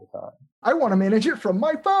all of the time. I want to manage it from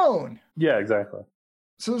my phone. Yeah, exactly.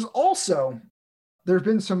 So there's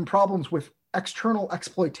been some problems with external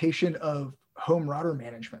exploitation of home router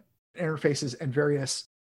management interfaces and various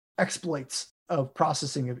exploits of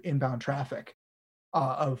processing of inbound traffic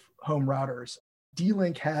of home routers.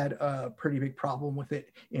 D-Link had a pretty big problem with it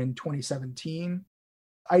in 2017.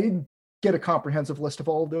 I didn't get a comprehensive list of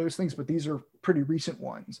all of those things, but these are pretty recent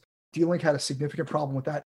ones. D-Link had a significant problem with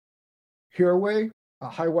that. Huawei,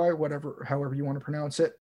 however you want to pronounce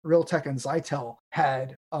it, Realtek and Zytel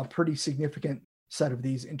had a pretty significant set of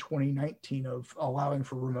these in 2019 of allowing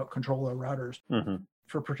for remote control of routers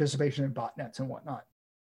for participation in botnets and whatnot.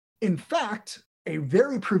 In fact, a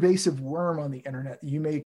very pervasive worm on the internet that you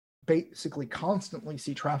may basically constantly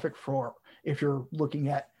see traffic for if you're looking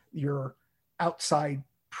at your outside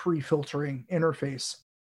pre-filtering interface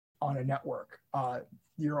on a network.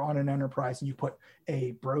 You're on an enterprise and you put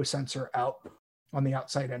a bro sensor out on the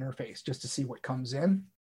outside interface just to see what comes in.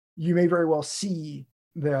 You may very well see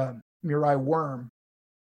the Mirai worm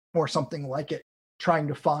or something like it trying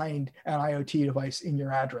to find an IoT device in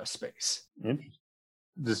your address space. Interesting.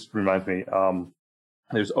 This reminds me,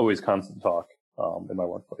 there's always constant talk in my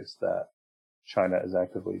workplace that China is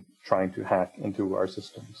actively trying to hack into our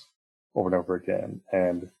systems over and over again.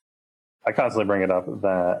 And I constantly bring it up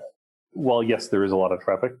that, well, yes, there is a lot of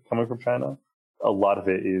traffic coming from China. A lot of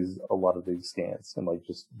it is a lot of these scans and like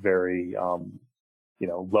just very,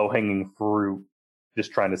 low-hanging fruit,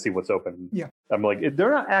 just trying to see what's open. Yeah. I'm like,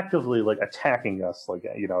 they're not actively like attacking us, like,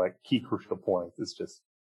 at key crucial points. It's just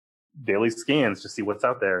daily scans to see what's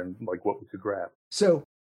out there and like what we could grab. So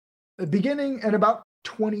beginning at about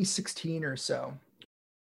 2016 or so,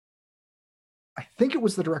 I think it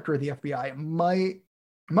was the director of the FBI. It might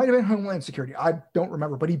have been Homeland Security. I don't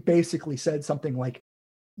remember, but he basically said something like,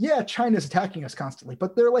 yeah, China's attacking us constantly,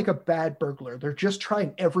 but they're like a bad burglar. They're just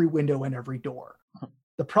trying every window and every door.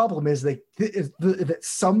 The problem is that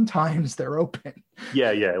sometimes they're open.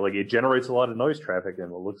 Yeah, like it generates a lot of noise traffic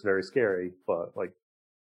and it looks very scary, but like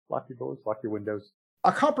lock your doors, lock your windows.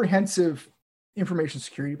 A comprehensive information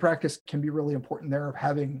security practice can be really important there, of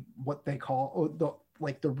having what they call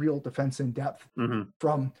the real defense in depth,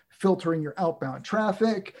 from filtering your outbound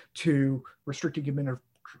traffic to restricting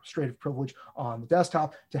administrative privilege on the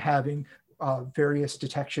desktop to having various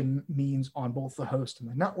detection means on both the host and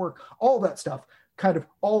the network. All that stuff kind of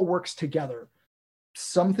all works together.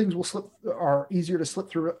 Some things are easier to slip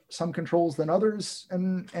through some controls than others,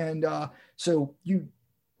 and so you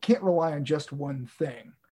can't rely on just one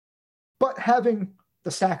thing. But having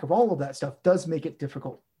the stack of all of that stuff does make it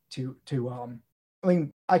difficult to I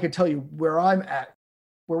mean, I could tell you where I'm at,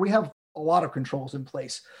 where we have a lot of controls in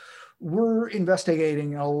place. We're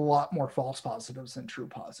investigating a lot more false positives than true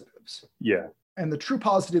positives. Yeah. And the true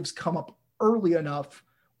positives come up early enough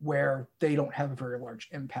where they don't have a very large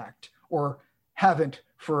impact, or haven't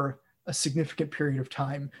for a significant period of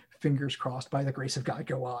time, fingers crossed, by the grace of God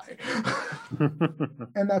go I.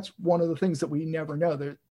 And that's one of the things that we never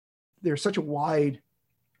know. There's such a wide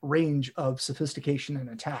range of sophistication and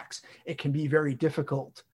attacks. It can be very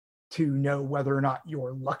difficult to know whether or not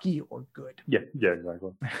you're lucky or good. Yeah,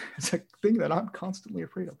 exactly. It's a thing that I'm constantly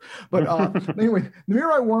afraid of. But anyway, the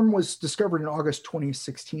Mirai worm was discovered in August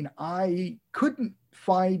 2016. I couldn't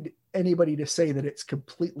find anybody to say that it's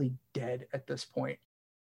completely dead at this point.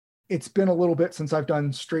 It's been a little bit since I've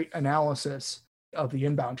done straight analysis of the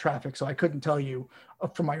inbound traffic, so I couldn't tell you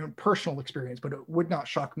from my own personal experience, but it would not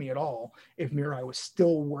shock me at all if Mirai was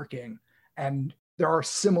still working. And there are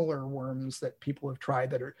similar worms that people have tried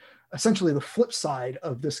that are essentially the flip side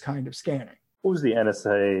of this kind of scanning. What was the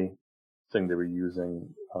NSA thing they were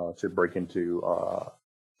using to break into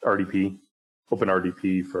RDP, open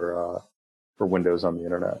RDP for Windows on the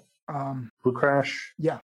internet? Blue Crash?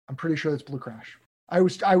 Yeah, I'm pretty sure that's Blue Crash. I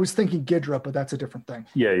was thinking Ghidra, but that's a different thing.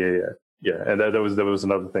 Yeah. And that was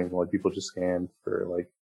another thing. Like people just scanned for like,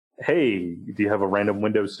 hey, do you have a random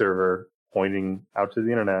Windows server pointing out to the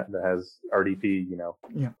internet that has RDP,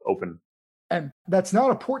 open? And that's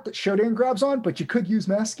not a port that Shodan grabs on, but you could use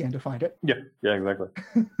Masscan to find it. Yeah, exactly.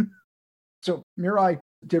 So Mirai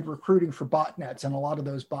did recruiting for botnets, and a lot of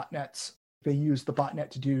those botnets, they use the botnet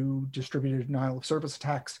to do distributed denial of service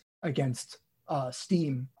attacks against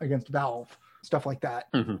Steam, against Valve, stuff like that.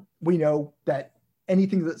 We know that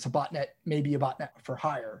anything that's a botnet may be a botnet for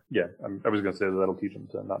hire. Yeah, I was going to say that'll teach them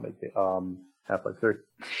to not make it Half-Life 3.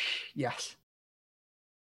 Yes.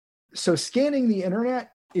 So scanning the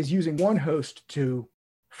internet is using one host to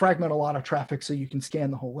fragment a lot of traffic so you can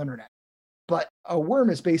scan the whole internet. But a worm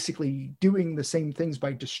is basically doing the same things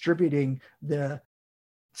by distributing the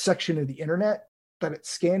section of the internet that it's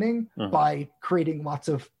scanning by creating lots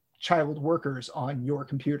of child workers on your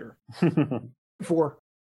computer for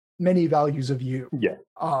many values of you. Yeah.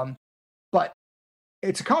 But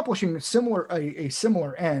it's accomplishing a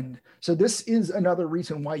similar end. So this is another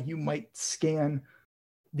reason why you might scan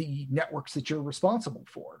the networks that you're responsible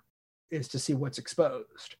for, is to see what's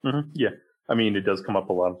exposed. Yeah. I mean, it does come up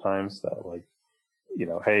a lot of times that like,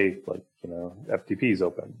 hey, like, FTP is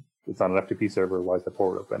open. It's on an FTP server. Why is the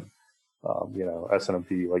port open?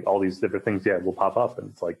 SNMP, like all these different things, will pop up. And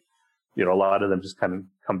it's like, a lot of them just kind of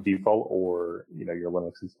come default, or, your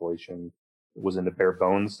Linux installation was in the bare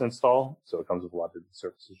bones install. So it comes with a lot of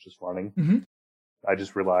services just running. I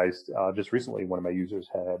just realized just recently one of my users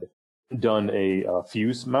had done a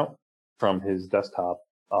fuse mount from his desktop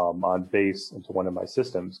on base into one of my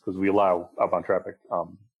systems, because we allow outbound traffic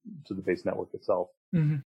to the base network itself.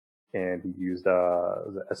 And he used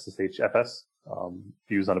the SSHFS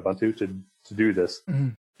fuse on Ubuntu to do this.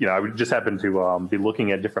 I would just happen to be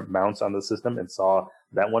looking at different mounts on the system and saw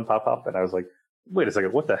that one pop up, and I was like, wait a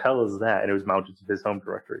second, what the hell is that? And it was mounted to his home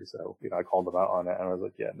directory. So, I called him out on it, and I was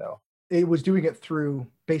like, yeah, no. It was doing it through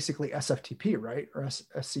basically SFTP, right? Or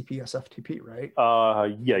SCP SFTP, right?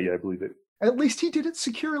 Yeah, I believe it. At least he did it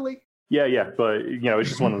securely. Yeah. But, it's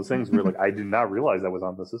just one of those things where like, I did not realize that was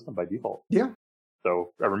on the system by default. Yeah.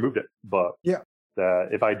 So I removed it. But that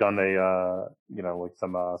if I'd done like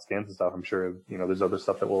some scans and stuff, I'm sure, there's other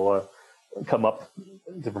stuff that will come up,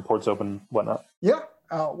 different ports open, whatnot. Yeah.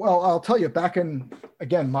 Well, I'll tell you, back in,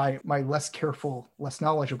 again, my less careful, less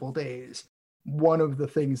knowledgeable days, one of the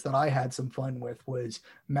things that I had some fun with was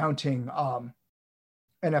mounting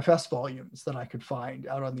NFS volumes that I could find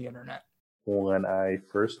out on the internet. When I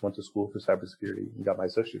first went to school for cybersecurity and got my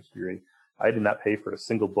associate's degree, I did not pay for a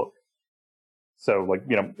single book. So, like,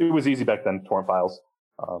 it was easy back then, torrent files.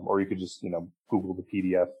 or you could just, Google the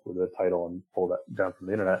PDF with the title and pull that down from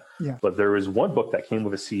the internet. Yeah. But there was one book that came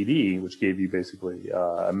with a CD, which gave you basically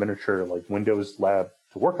a miniature like Windows lab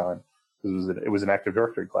to work on. It was an Active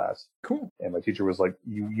Directory class. Cool. And my teacher was like,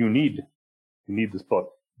 you need this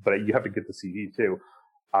book, but you have to get the CD too.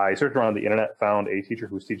 I searched around the internet, found a teacher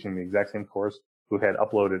who was teaching the exact same course, who had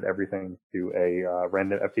uploaded everything to a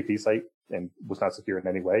random FTP site and was not secure in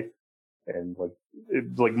any way. And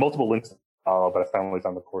like multiple links, but I finally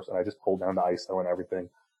found the course and I just pulled down the ISO and everything.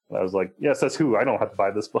 And I was like, yes, that's who. I don't have to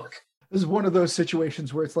buy this book. This is one of those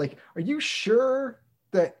situations where it's like, are you sure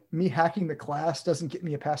that me hacking the class doesn't get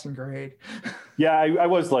me a passing grade? Yeah, I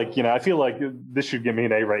was like, I feel like this should give me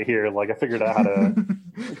an A right here. Like I figured out how to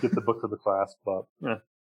get the book for the class, but yeah.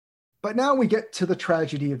 But now we get to the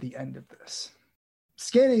tragedy of the end of this.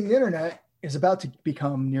 Scanning the internet is about to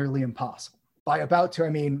become nearly impossible. By about to, I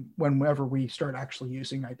mean whenever we start actually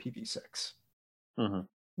using IPv6. Mm-hmm.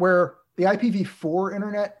 Where the IPv4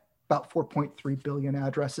 internet, about 4.3 billion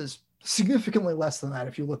addresses, significantly less than that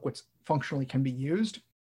if you look what functionally can be used.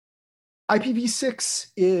 IPv6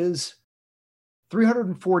 is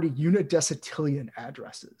 340 unidecitillion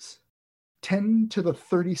addresses, 10 to the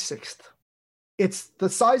 36th. It's the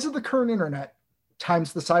size of the current internet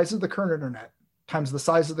times the size of the current internet times the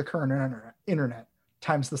size of the current internet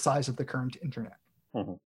times the size of the current internet.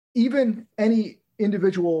 Mm-hmm. Even any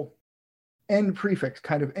individual end prefix,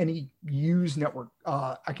 kind of any use network,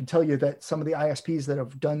 I can tell you that some of the ISPs that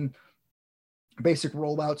have done basic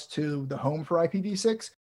rollouts to the home for IPv6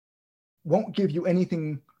 won't give you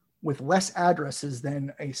anything with less addresses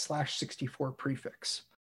than a /64 prefix,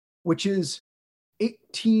 which is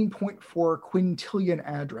 18.4 quintillion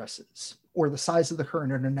addresses, or the size of the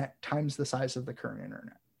current internet times the size of the current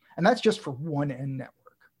internet. And that's just for one end network.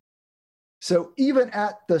 So even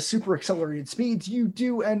at the super accelerated speeds, you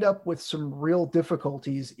do end up with some real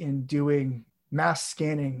difficulties in doing mass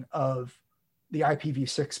scanning of the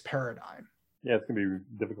IPv6 paradigm. Yeah, it's going to be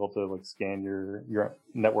difficult to scan your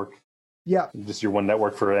network. Yeah. Just your one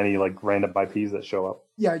network for any random IPs that show up.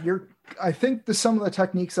 Yeah, I think some of the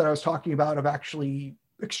techniques that I was talking about of actually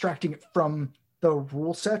extracting it from the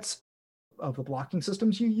rule sets of the blocking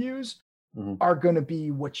systems you use are going to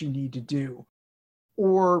be what you need to do.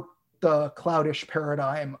 Or the cloudish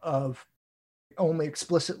paradigm of only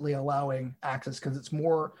explicitly allowing access, because it's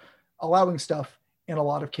more allowing stuff in a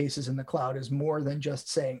lot of cases in the cloud is more than just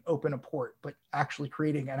saying open a port, but actually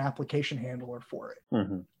creating an application handler for it.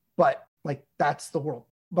 Mm-hmm. But that's the world.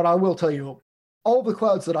 But I will tell you, all the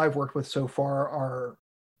clouds that I've worked with so far are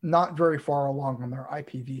not very far along on their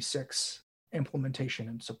IPv6 implementation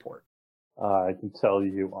and support. I can tell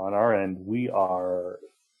you on our end, we are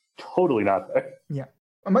totally not there. Yeah.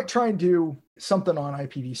 I might try and do something on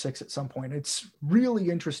IPv6 at some point. It's really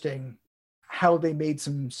interesting how they made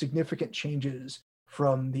some significant changes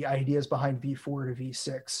from the ideas behind v4 to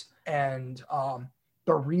v6 and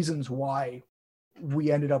the reasons why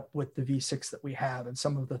we ended up with the v6 that we have, and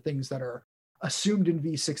some of the things that are assumed in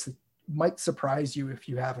v6 that might surprise you if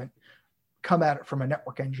you haven't come at it from a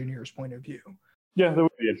network engineer's point of view. Yeah, that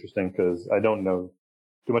would be interesting because I don't know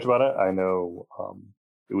too much about it. I know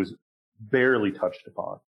it was barely touched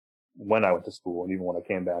upon when I went to school, and even when I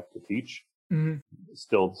came back to teach. Mm-hmm.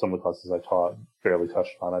 Still, some of the classes I taught barely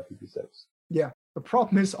touched on IPv6. Yeah, the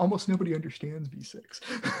problem is almost nobody understands v6.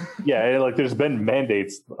 Yeah, there's been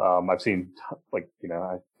mandates. I've seen I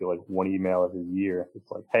feel like one email every year.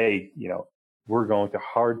 It's like, hey, we're going to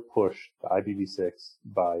hard push the IPv6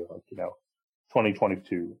 by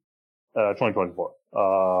 2022, 2024,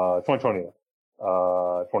 2020.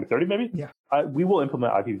 2030 maybe? Yeah. We will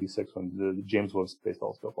implement IPv6 when the James Webb Space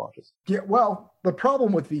Telescope launches. Yeah, well, the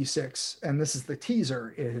problem with v6, and this is the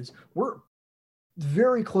teaser, is we're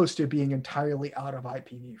very close to being entirely out of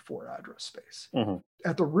IPv4 address space. Mm-hmm.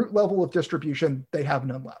 At the root level of distribution, they have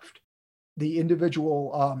none left. The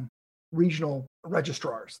individual regional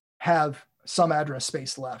registrars have some address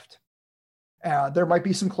space left. There might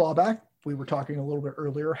be some clawback. We were talking a little bit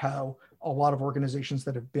earlier how a lot of organizations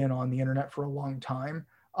that have been on the internet for a long time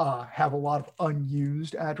have a lot of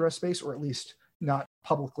unused address space, or at least not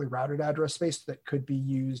publicly routed address space that could be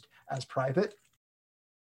used as private.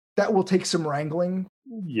 That will take some wrangling.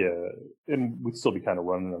 Yeah, and we'd still be kind of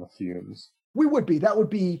running on the fumes. We would be. That would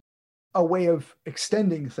be a way of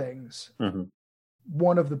extending things. Mm-hmm.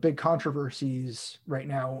 One of the big controversies right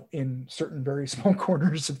now in certain very small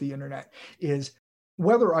corners of the internet is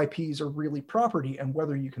whether IPs are really property and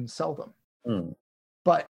whether you can sell them. Mm.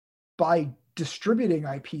 But by distributing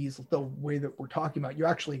IPs the way that we're talking about, you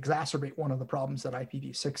actually exacerbate one of the problems that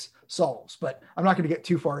IPv6 solves. But I'm not going to get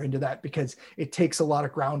too far into that because it takes a lot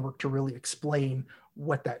of groundwork to really explain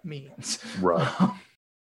what that means. Right.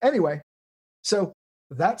 Anyway, so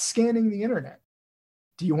that's scanning the internet.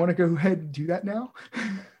 Do you want to go ahead and do that now?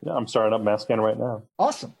 Yeah, I'm starting up Mass Scan right now.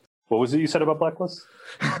 Awesome. What was it you said about Blacklist?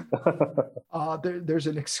 There's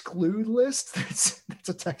an exclude list. That's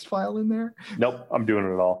a text file in there. Nope, I'm doing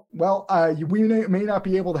it all. Well, we may not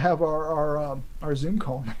be able to have our Zoom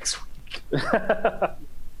call next week.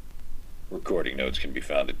 Recording notes can be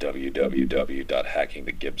found at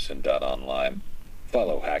www.hackingthegibson.online.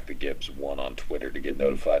 Follow Hack the Gibbs 1 on Twitter to get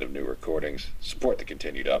notified of new recordings. Support the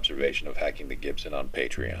continued observation of Hacking the Gibson on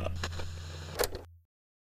Patreon.